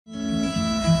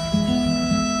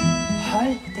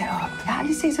det deroppe. Jeg har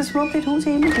aldrig set så smukt et hus i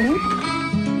hele mit liv.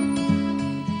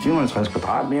 450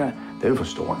 kvadratmeter, det er jo for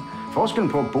stort. Forskellen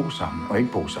på at bo sammen og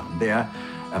ikke bo sammen, det er,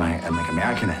 at man kan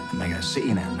mærke hinanden, man kan se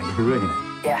hinanden, man kan høre hinanden.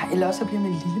 Ja, eller også bliver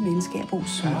man lille menneske at bo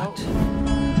småt.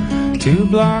 2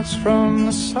 blocks from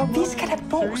the subway. Vi skal da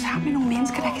bo sammen med nogle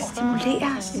mennesker, der kan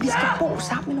stimulere os. Vi skal bo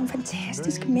sammen med nogle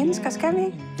fantastiske mennesker, skal vi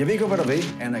ikke? Jeg ved ikke, hvad du vil,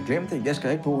 Anna. Glem det. Jeg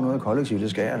skal ikke bo noget kollektivt, det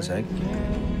skal jeg altså ikke.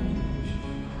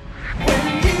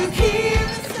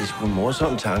 Det er sgu en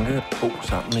morsom tanke at bo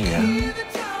sammen med jer.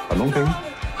 Og nogle penge?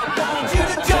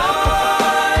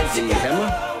 I hammer?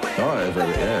 Nå,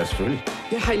 ja, selvfølgelig.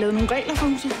 Har I lavet nogle regler for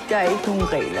huset? Der er ikke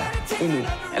nogen regler endnu.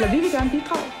 Eller vi vil gerne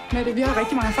bidrage med det. Vi har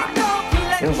rigtig mange erfaringer.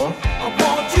 Hvorfor?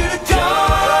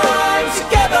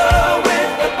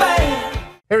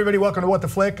 Hey everybody, welcome to What the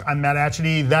Flick. I'm Matt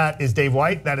Atchity. That is Dave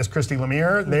White. That is Christy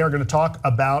Lemire. They are going to talk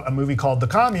about a movie called The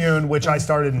Commune, which I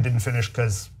started and didn't finish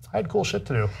because I had cool shit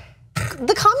to do.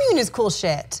 The Commune is cool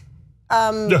shit.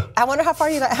 Yeah. I wonder how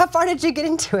far did you get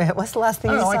into it? What's the last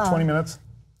thing you saw? Like 20 minutes.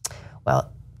 Well,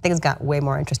 things got way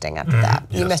more interesting after that.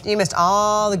 Yes. You missed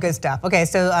all the good stuff. Okay,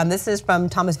 so this is from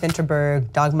Thomas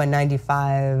Vinterberg, Dogma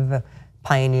 95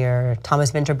 pioneer,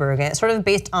 Thomas Vinterberg, and it's sort of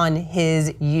based on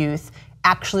his youth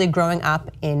actually growing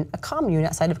up in a commune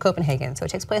outside of Copenhagen. So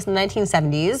it takes place in the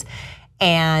 1970s,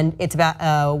 and it's about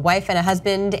a wife and a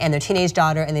husband and their teenage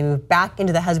daughter, and they move back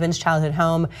into the husband's childhood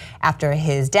home after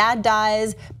his dad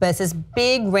dies, but it's this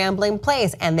big rambling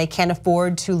place, and they can't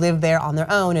afford to live there on their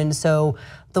own, and so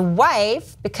the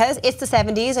wife, because it's the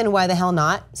 70s and why the hell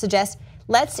not, suggests,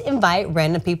 let's invite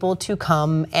random people to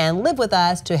come and live with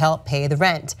us to help pay the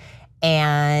rent.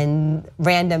 And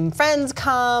random friends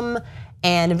come,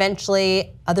 and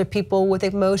eventually other people with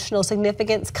emotional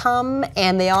significance come,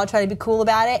 and they all try to be cool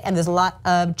about it, and there's a lot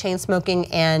of chain smoking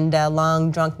and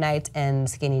long drunk nights and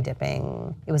skinny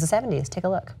dipping. It was the 70s, take a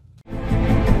look.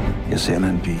 Jeg ser mig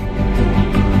en pige.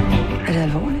 Er det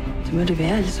alvorligt? Det må det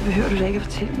være, ellers så behøver du da ikke at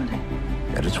fortælle mig det.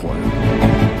 Ja, det tror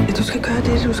jeg. Du skal gøre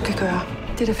det, du skal gøre.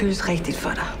 Det, der føles rigtigt for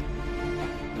dig.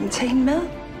 Men tag hende med.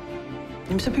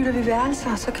 Jamen, så bytter vi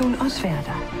værelser, så kan hun også være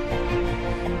der.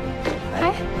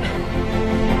 Hej.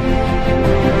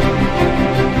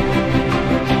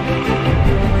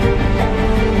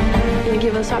 Vi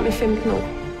har været sammen i 15 år,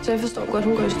 så jeg forstår godt,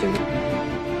 hun går i stykker.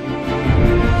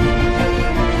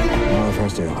 Noget af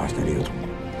første er resten af livet.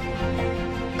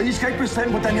 I skal ikke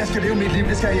bestemme, hvordan jeg skal leve mit liv.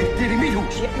 Det skal jeg ikke. Det er mit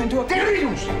hus. Ja, men det er mit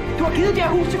hus. Du har givet det her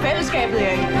hus til fællesskabet,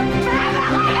 Erik.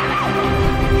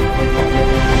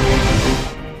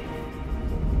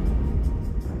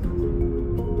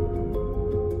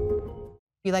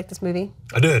 You like this movie?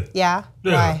 I did. Yeah?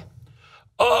 Why?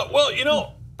 Well, you know,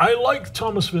 I like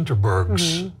Thomas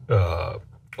Vinterberg's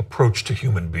approach to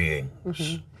human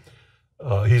beings.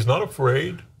 He's not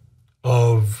afraid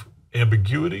of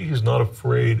ambiguity. He's not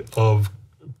afraid of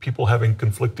people having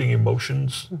conflicting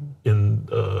emotions in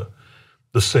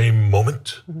the same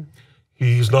moment.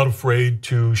 He's not afraid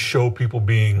to show people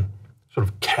being sort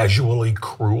of casually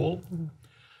cruel.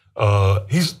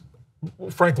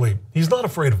 Frankly, he's not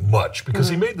afraid of much because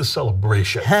he made The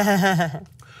Celebration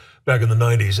back in the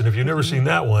 90s. And if you've never seen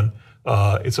that one,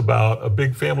 it's about a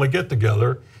big family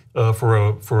get-together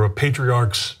for a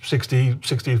patriarch's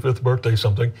 65th birthday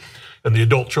something. And the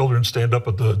adult children stand up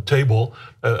at the table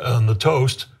at the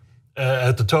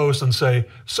toast and say,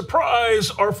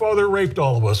 "Surprise, our father raped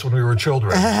all of us when we were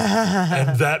children."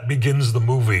 And that begins the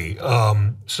movie.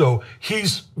 So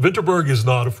Vinterberg is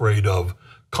not afraid of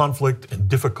conflict and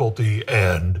difficulty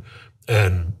and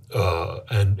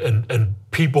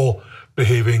people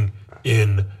behaving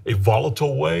in a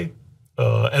volatile way,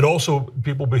 and also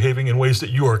people behaving in ways that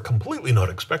you are completely not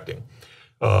expecting.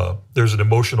 There's an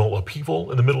emotional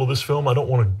upheaval in the middle of this film. I don't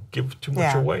want to give too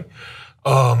much away,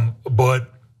 but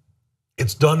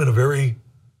it's done in a very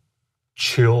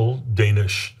chill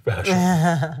Danish fashion,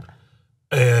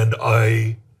 and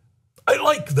I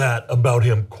like that about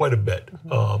him quite a bit.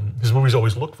 His movies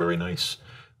always look very nice.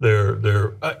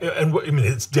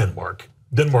 It's Denmark.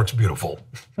 Denmark's beautiful.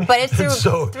 But it's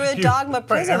through a dogma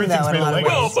prism, though, in a lot of ways.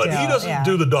 Well, but he doesn't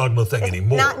do the dogma thing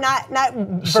anymore. Not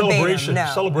verbatim, no.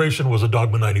 Celebration was a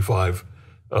Dogma 95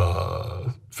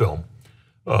 film.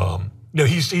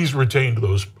 He's retained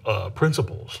those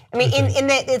principles. I mean, in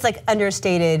that it's like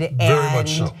understated and very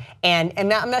much so. And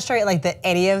I'm not sure like that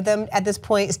any of them at this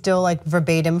point still like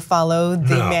verbatim follow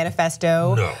the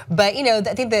manifesto. No. But I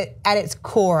think that at its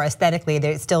core aesthetically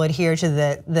they still adhere to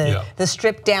the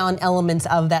stripped down elements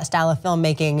of that style of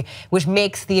filmmaking, which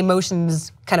makes the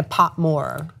emotions kind of pop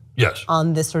more. Yes.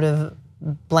 On this sort of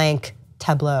blank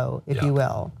tableau, if you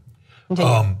will.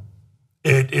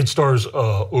 It stars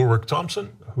Ulrich Thomsen,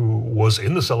 who was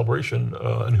in the celebration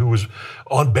and who was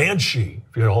on Banshee.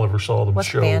 If you all ever saw the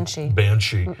show, Banshee?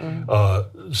 Banshee,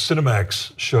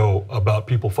 Cinemax show about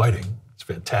people fighting. It's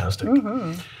fantastic,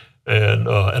 and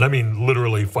I mean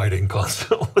literally fighting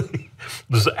constantly.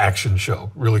 This is an action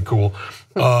show, really cool.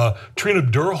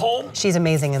 Trine Dyrholm, she's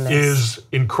amazing in this. Is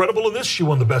incredible in this. She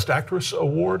won the Best Actress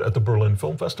award at the Berlin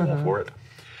Film Festival for it.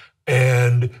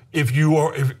 And if you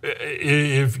are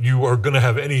going to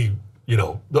have any,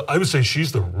 I would say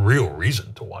she's the real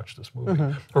reason to watch this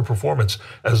movie. Her performance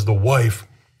as the wife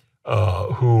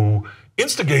who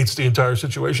instigates the entire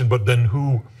situation, but then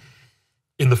who,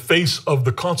 in the face of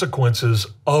the consequences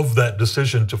of that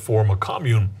decision to form a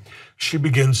commune, she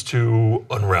begins to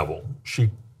unravel.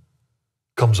 She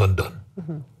comes undone,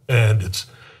 and it's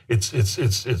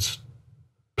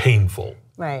painful.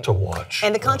 Right. To watch.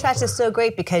 And the contrast is so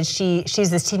great because she's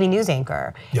this TV news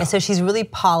anchor. And so she's really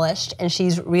polished and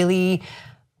she's really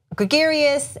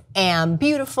gregarious and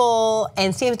beautiful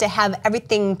and seems to have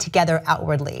everything together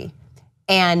outwardly.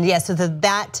 And so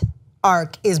that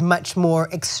arc is much more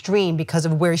extreme because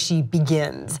of where she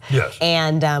begins. Yes.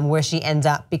 And where she ends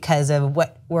up because of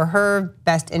what were her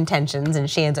best intentions, and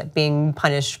she ends up being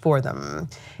punished for them.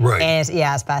 Right. And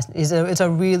it's fascinating. It's a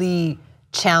really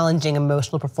challenging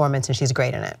emotional performance, and she's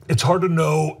great in it. It's hard to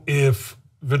know if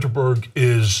Vinterberg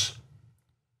is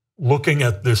looking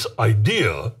at this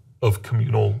idea of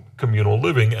communal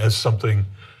living as something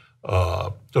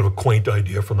sort of a quaint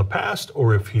idea from the past,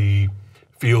 or if he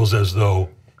feels as though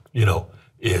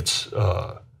it's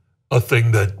a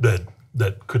thing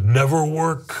that could never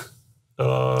work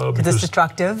because it's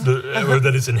destructive, or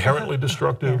that it's inherently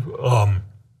destructive.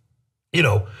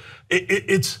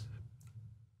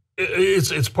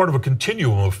 It's part of a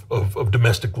continuum of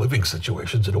domestic living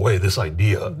situations in a way. This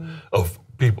idea of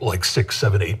people like 6,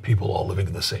 7, 8 people all living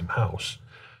in the same house,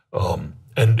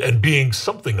 and being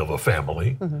something of a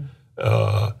family.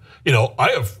 I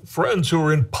have friends who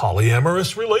are in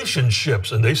polyamorous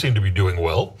relationships, and they seem to be doing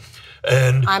well.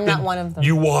 And I'm not one of them.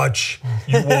 You watch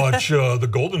the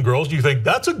Golden Girls. You think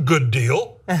that's a good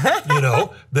deal.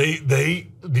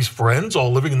 These friends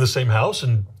all living in the same house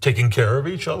and taking care of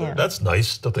each other. Yeah. That's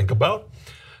nice to think about.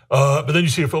 But then you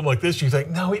see a film like this, you think,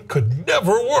 no, it could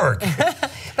never work.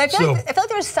 But I feel like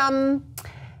there's some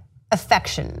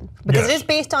affection because it is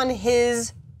based on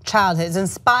his childhood. It's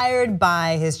inspired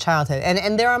by his childhood,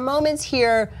 and there are moments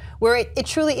here where it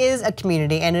truly is a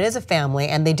community and it is a family,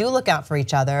 and they do look out for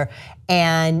each other.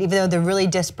 And even though they're really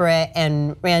disparate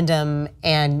and random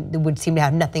and would seem to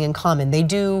have nothing in common, they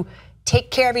do take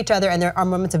care of each other, and there are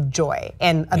moments of joy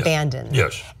and abandon.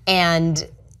 Yes. And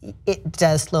it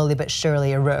does slowly but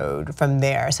surely erode from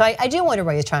there. So I do wonder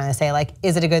what he's trying to say. Like,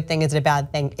 is it a good thing? Is it a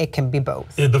bad thing? It can be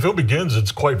both. The film begins,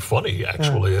 it's quite funny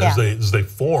actually, as they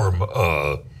form.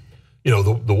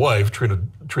 The wife,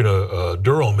 Trine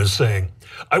Dyrholm, is saying,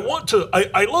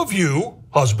 I love you,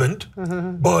 husband,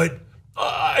 but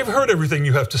I've heard everything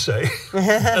you have to say,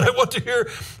 and I want to hear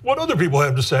what other people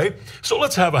have to say. So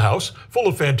let's have a house full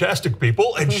of fantastic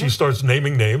people. And she starts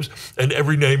naming names, and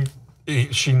every name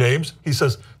she names, he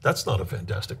says, that's not a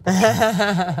fantastic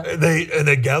person.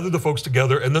 They gather the folks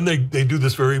together, and then they do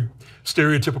this very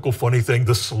stereotypical funny thing,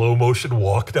 the slow motion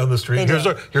walk down the street.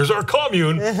 Here's our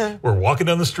commune. We're walking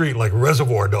down the street like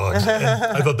Reservoir Dogs. And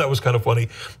I thought that was kind of funny.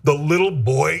 The little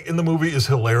boy in the movie is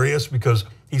hilarious because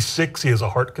he's 6, he has a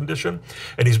heart condition,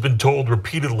 and he's been told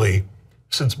repeatedly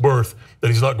since birth that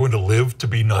he's not going to live to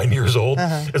be 9 years old.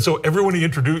 And so everyone he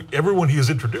is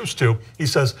introduced to, he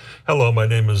says, hello, my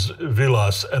name is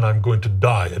Vilas, and I'm going to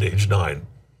die at age 9.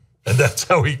 And that's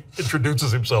how he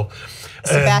introduces himself.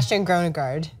 Sebastian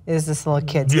Gronegard is this little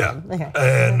kid's name. Okay.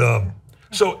 And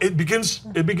so it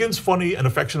begins funny and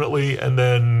affectionately, and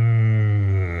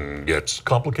then gets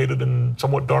complicated and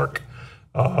somewhat dark.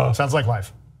 Sounds like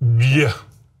life. Yeah.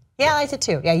 Yeah, I liked it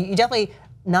too. Yeah, you definitely,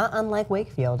 not unlike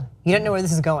Wakefield. You don't know where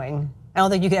this is going. I don't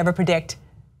think you could ever predict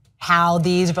how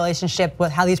these relationships,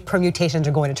 how these permutations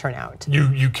are going to turn out.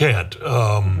 You can't.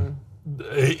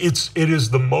 It is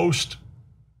the most,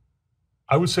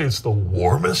 I would say it's the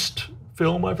warmest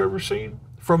film I've ever seen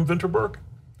from Vinterberg.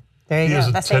 There you go. He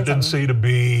has a tendency to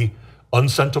be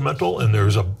unsentimental, and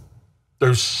it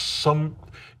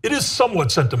is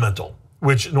somewhat sentimental,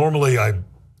 which normally I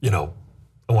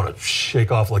want to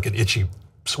shake off like an itchy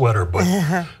sweater, but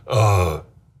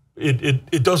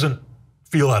it doesn't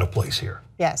feel out of place here.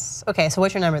 Yes. Okay, so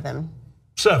what's your number then?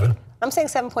 7. I'm saying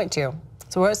 7.2.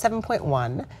 So we're at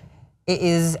 7.1. It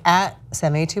is at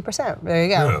 72%. There you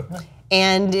go. Yeah.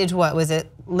 And what was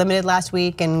it? Limited last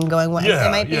week and going what? Yeah,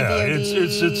 it might be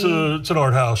VOD. It's an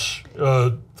art house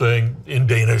thing in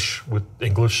Danish with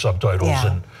English subtitles,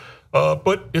 and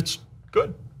but it's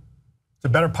good. It's a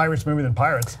better Pirates movie than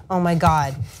Pirates. Oh my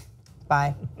God.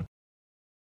 Bye.